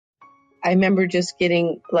I remember just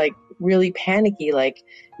getting like really panicky, like,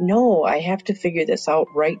 no, I have to figure this out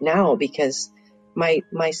right now because my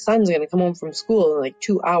son's going to come home from school in like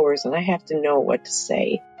 2 hours and I have to know what to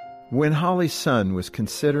say. When Holly's son was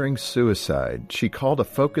considering suicide, she called a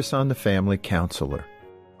Focus on the Family counselor.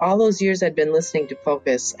 All those years I'd been listening to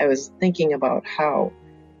Focus, I was thinking about how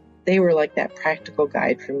they were like that practical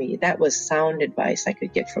guide for me. That was sound advice I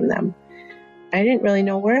could get from them. I didn't really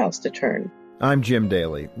know where else to turn. I'm Jim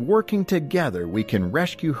Daly. Working together, we can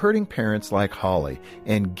rescue hurting parents like Holly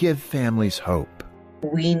and give families hope.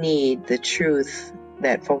 We need the truth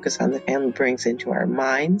that Focus on the Family brings into our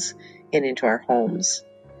minds and into our homes.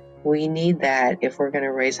 We need that if we're going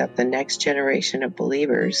to raise up the next generation of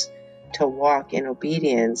believers to walk in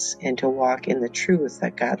obedience and to walk in the truth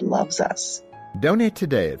that God loves us. Donate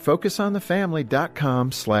today at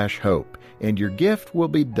focusonthefamily.com/hope, and your gift will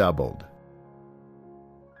be doubled.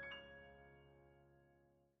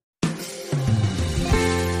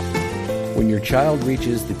 When your child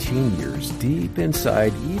reaches the teen years, deep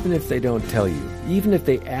inside, even if they don't tell you, even if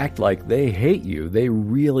they act like they hate you, they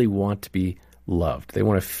really want to be loved. They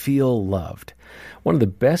want to feel loved. One of the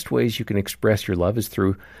best ways you can express your love is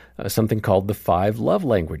through something called the 5 love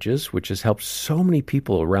languages, which has helped so many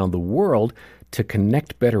people around the world to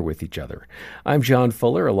connect better with each other. I'm John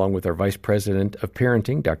Fuller, along with our Vice President of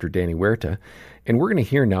Parenting, Dr. Danny Huerta, and we're going to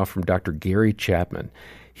hear now from Dr. Gary Chapman.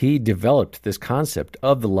 He developed this concept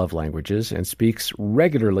of the love languages and speaks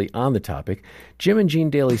regularly on the topic. Jim and Jean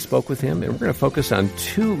Daly spoke with him, and we're going to focus on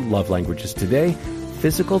 2 love languages today: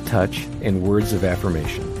 physical touch and words of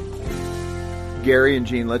affirmation. Gary and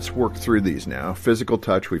Jean, let's work through these now. Physical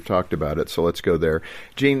touch, we've talked about it, so let's go there.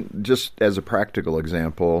 Jean, just as a practical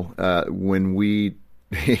example, when we,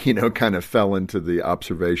 kind of fell into the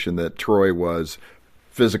observation that Troy was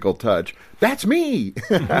physical touch, that's me!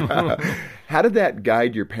 How did that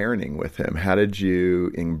guide your parenting with him? How did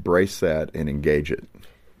you embrace that and engage it?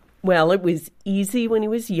 Well, it was easy when he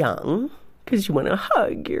was young because you want to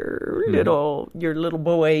hug your little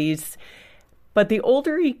boys. But the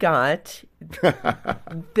older he got,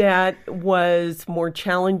 that was more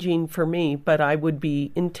challenging for me. But I would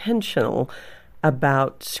be intentional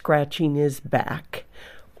about scratching his back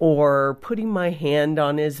or putting my hand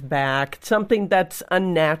on his back, something that's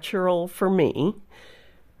unnatural for me.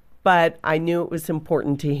 But I knew it was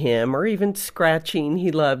important to him, or even scratching.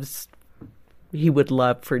 He would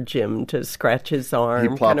love for Jim to scratch his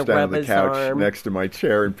arm, he plops down on the couch arm next to my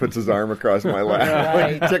chair and puts his arm across my lap,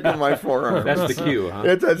 right. tickling my forearm. That's the cue, huh?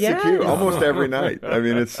 That's the cue, almost every night. I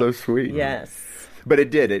mean, it's so sweet. Yes. But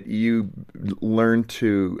it did. You learned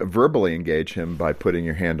to verbally engage him by putting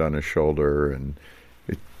your hand on his shoulder and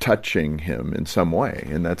touching him in some way,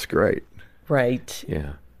 and that's great. Right.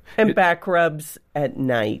 Yeah. And back rubs at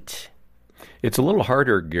night. It's a little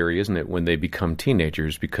harder, Gary, isn't it, when they become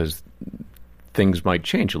teenagers, because things might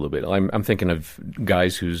change a little bit. I'm thinking of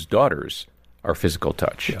guys whose daughters are physical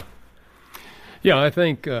touch. Yeah, I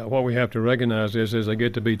think what we have to recognize is as they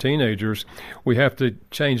get to be teenagers, we have to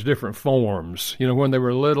change different forms. When they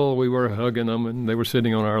were little, we were hugging them and they were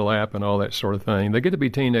sitting on our lap and all that sort of thing. They get to be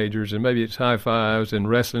teenagers and maybe it's high fives and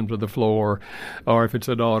wrestling to the floor, or if it's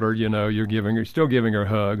a daughter, you're still giving her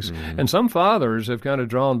hugs. Mm-hmm. And some fathers have kind of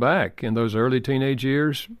drawn back in those early teenage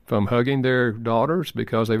years from hugging their daughters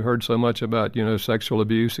because they've heard so much about, sexual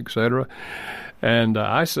abuse, etc. And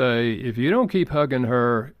I say, if you don't keep hugging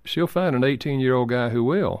her, she'll find an 18-year-old guy who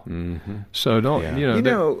will. Mm-hmm. So don't,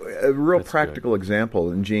 a real practical example,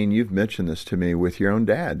 and Jean, you've mentioned this to me with your own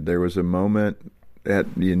dad. There was a moment,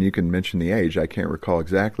 and you can mention the age, I can't recall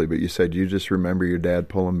exactly, but you said you just remember your dad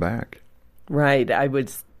pulling back. Right. I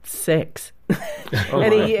was 6.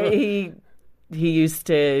 And he used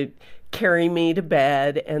to carry me to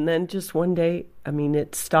bed, and then just one day,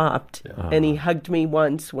 it stopped. And he hugged me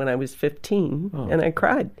once when I was 15, and I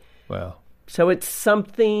cried. Wow. So it's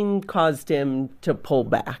something caused him to pull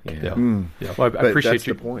back. Yeah. Well, I appreciate that's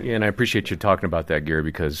you, the point. and I appreciate you talking about that, Gary,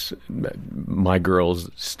 because my girls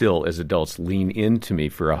still, as adults, lean into me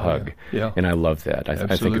for a hug. Yeah. And I love that.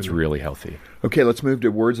 I think it's really healthy. Okay, let's move to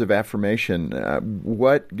words of affirmation.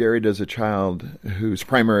 What, Gary, does a child whose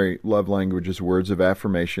primary love language is words of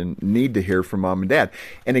affirmation need to hear from mom and dad?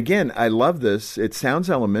 And again, I love this. It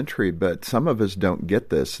sounds elementary, but some of us don't get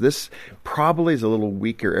this. This probably is a little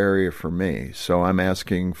weaker area for me, so I'm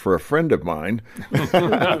asking for a friend of mine.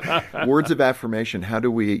 Words of affirmation, how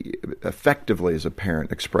do we effectively as a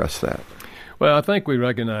parent express that? Well, I think we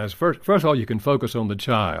recognize, first of all, you can focus on the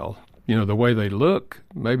child. the way they look,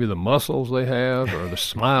 maybe the muscles they have or the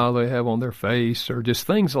smile they have on their face or just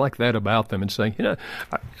things like that about them and saying,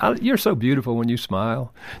 you're so beautiful when you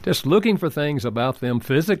smile. Just looking for things about them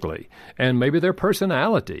physically and maybe their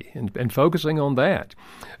personality and focusing on that.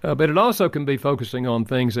 But it also can be focusing on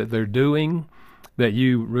things that they're doing that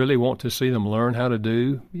you really want to see them learn how to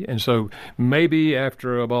do. And so maybe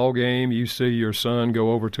after a ball game, you see your son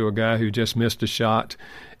go over to a guy who just missed a shot,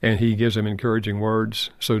 and he gives him encouraging words.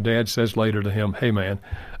 So Dad says later to him, hey, man,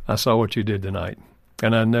 I saw what you did tonight,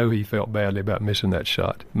 and I know he felt badly about missing that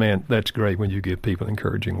shot. Man, that's great when you give people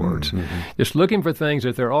encouraging words. Mm-hmm. Just looking for things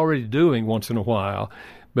that they're already doing once in a while,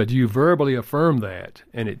 but you verbally affirm that,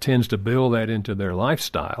 and it tends to build that into their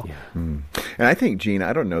lifestyle. Yeah. Mm. And I think, Gene,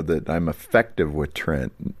 I don't know that I'm effective with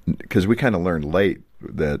Trent, because we kind of learned late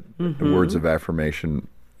that words of affirmation,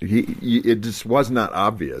 it just was not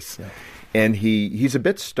obvious. Yeah. And he's a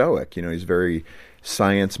bit stoic. He's very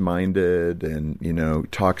science-minded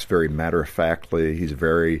and, talks very matter-of-factly. He's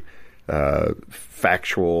very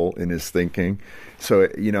factual in his thinking. So,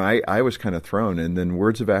 I was kind of thrown. And then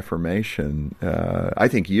words of affirmation, I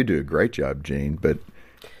think you do a great job, Gene. But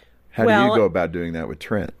how do you go about doing that with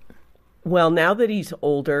Trent? Well, now that he's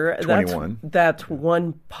older, 21. That's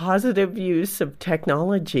one positive use of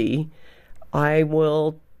technology. I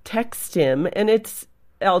will text him, and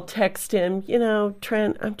I'll text him,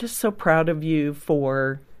 Trent, I'm just so proud of you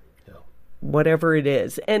for whatever it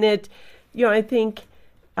is. And I think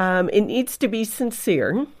it needs to be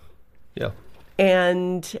sincere. Yeah.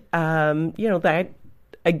 And, that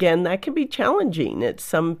can be challenging at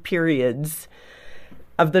some periods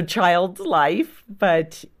of the child's life,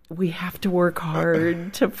 but we have to work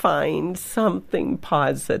hard to find something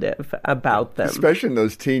positive about them. Especially in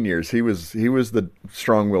those teen years. He was the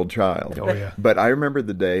strong-willed child. Oh, yeah. But I remember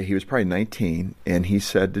the day, he was probably 19, and he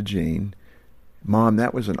said to Jean, Mom,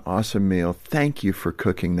 that was an awesome meal. Thank you for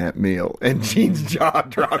cooking that meal. And Jean's jaw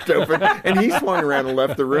dropped open, and he swung around and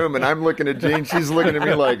left the room. And I'm looking at Jean. She's looking at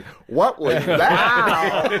me like, what was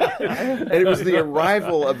that? And it was the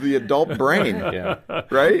arrival of the adult brain,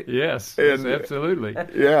 right? Yes, and, absolutely.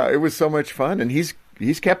 Yeah, it was so much fun. And he's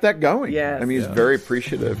kept that going. Yes. I mean, he's very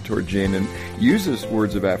appreciative toward Jean and uses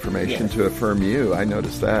words of affirmation to affirm you. I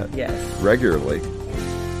noticed that regularly.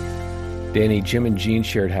 Danny, Jim, and Jean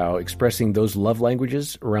shared how expressing those love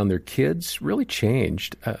languages around their kids really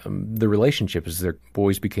changed the relationship as their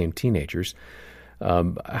boys became teenagers.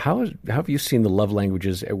 How have you seen the love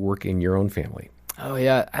languages at work in your own family? Oh,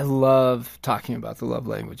 yeah. I love talking about the love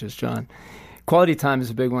languages, John. Quality time is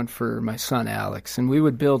a big one for my son, Alex. And we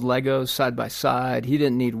would build Legos side by side. He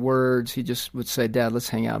didn't need words. He just would say, Dad, let's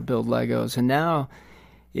hang out and build Legos. And now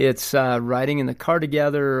it's riding in the car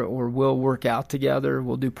together, or we'll work out together.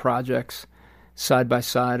 We'll do projects side by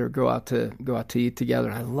side, or go out to eat together.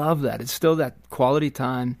 And I love that. It's still that quality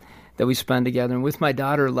time that we spend together. And with my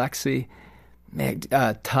daughter, Lexi,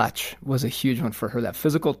 touch was a huge one for her, that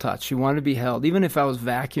physical touch. She wanted to be held. Even if I was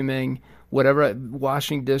vacuuming, whatever,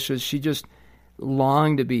 washing dishes, she just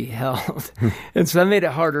longed to be held. And so that made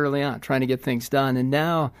it hard early on, trying to get things done. And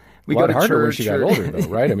now we go to church. When she got older, though,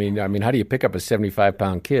 right? I mean, how do you pick up a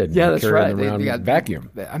 75-pound kid? Yeah, that's right. They got vacuum.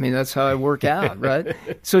 I mean, that's how I work out, right?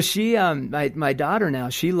 So she, my daughter now,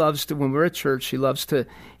 she loves to, when we're at church, she loves to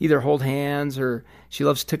either hold hands, or she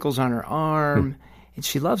loves tickles on her arm, and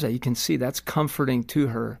she loves that. You can see that's comforting to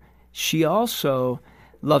her. She also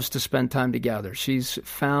loves to spend time together. She's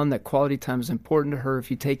found that quality time is important to her if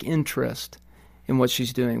you take interest in what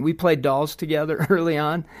she's doing. We played dolls together early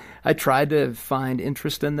on. I tried to find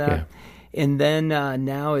interest in that. Yeah. And then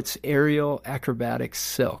now it's aerial acrobatic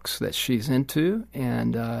silks that she's into,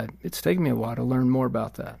 and it's taken me a while to learn more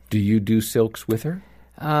about that. Do you do silks with her?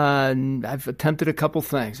 I've attempted a couple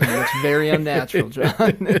things. I mean, it's very unnatural, John.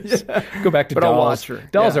 Go back to but dolls. I'll watch her.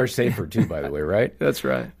 Dolls are safer, too, by the way, right? That's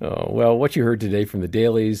right. Oh, well, what you heard today from the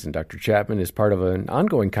Dailies and Dr. Chapman is part of an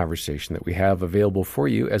ongoing conversation that we have available for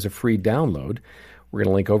you as a free download. We're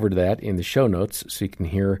going to link over to that in the show notes so you can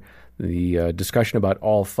hear the discussion about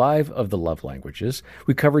all 5 of the love languages.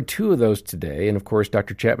 We covered 2 of those today, and of course,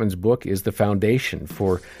 Dr. Chapman's book is the foundation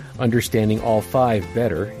for understanding all 5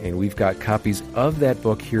 better, and we've got copies of that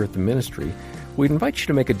book here at the ministry. We'd invite you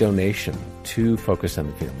to make a donation to Focus on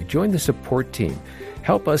the Family. Join the support team.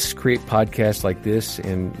 Help us create podcasts like this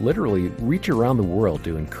and literally reach around the world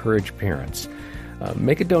to encourage parents.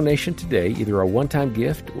 Make a donation today, either a one-time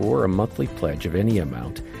gift or a monthly pledge of any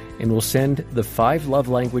amount, and we'll send the 5 love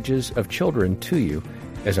languages of children to you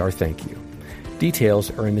as our thank you.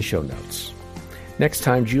 Details are in the show notes. Next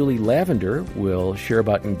time, Julie Lavender will share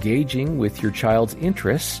about engaging with your child's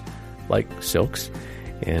interests, like silks,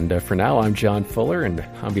 And for now, I'm John Fuller, and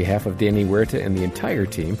on behalf of Danny Huerta and the entire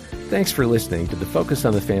team, thanks for listening to the Focus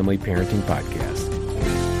on the Family Parenting Podcast.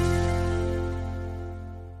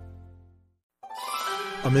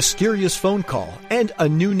 A mysterious phone call and a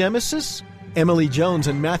new nemesis? Emily Jones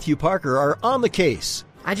and Matthew Parker are on the case.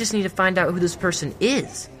 I just need to find out who this person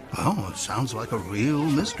is. Oh, it sounds like a real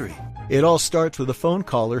mystery. It all starts with a phone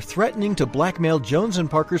caller threatening to blackmail Jones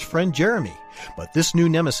and Parker's friend Jeremy. But this new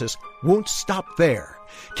nemesis won't stop there.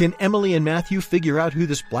 Can Emily and Matthew figure out who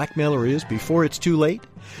this blackmailer is before it's too late?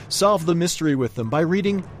 Solve the mystery with them by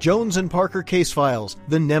reading Jones and Parker Case Files,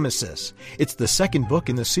 The Nemesis. It's the second book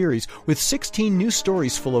in the series with 16 new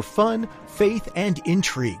stories full of fun, faith, and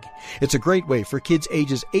intrigue. It's a great way for kids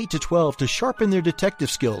ages 8 to 12 to sharpen their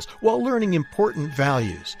detective skills while learning important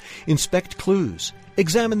values. Inspect clues,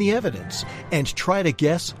 examine the evidence, and try to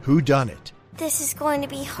guess who done it. This is going to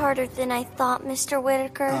be harder than I thought, Mr.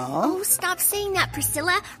 Whitaker. Oh, stop saying that,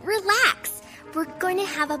 Priscilla. Relax. We're going to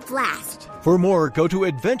have a blast. For more, go to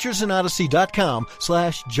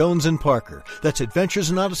adventuresinodyssey.com/Jones and Parker. That's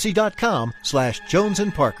adventuresinodyssey.com/Jones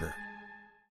and Parker.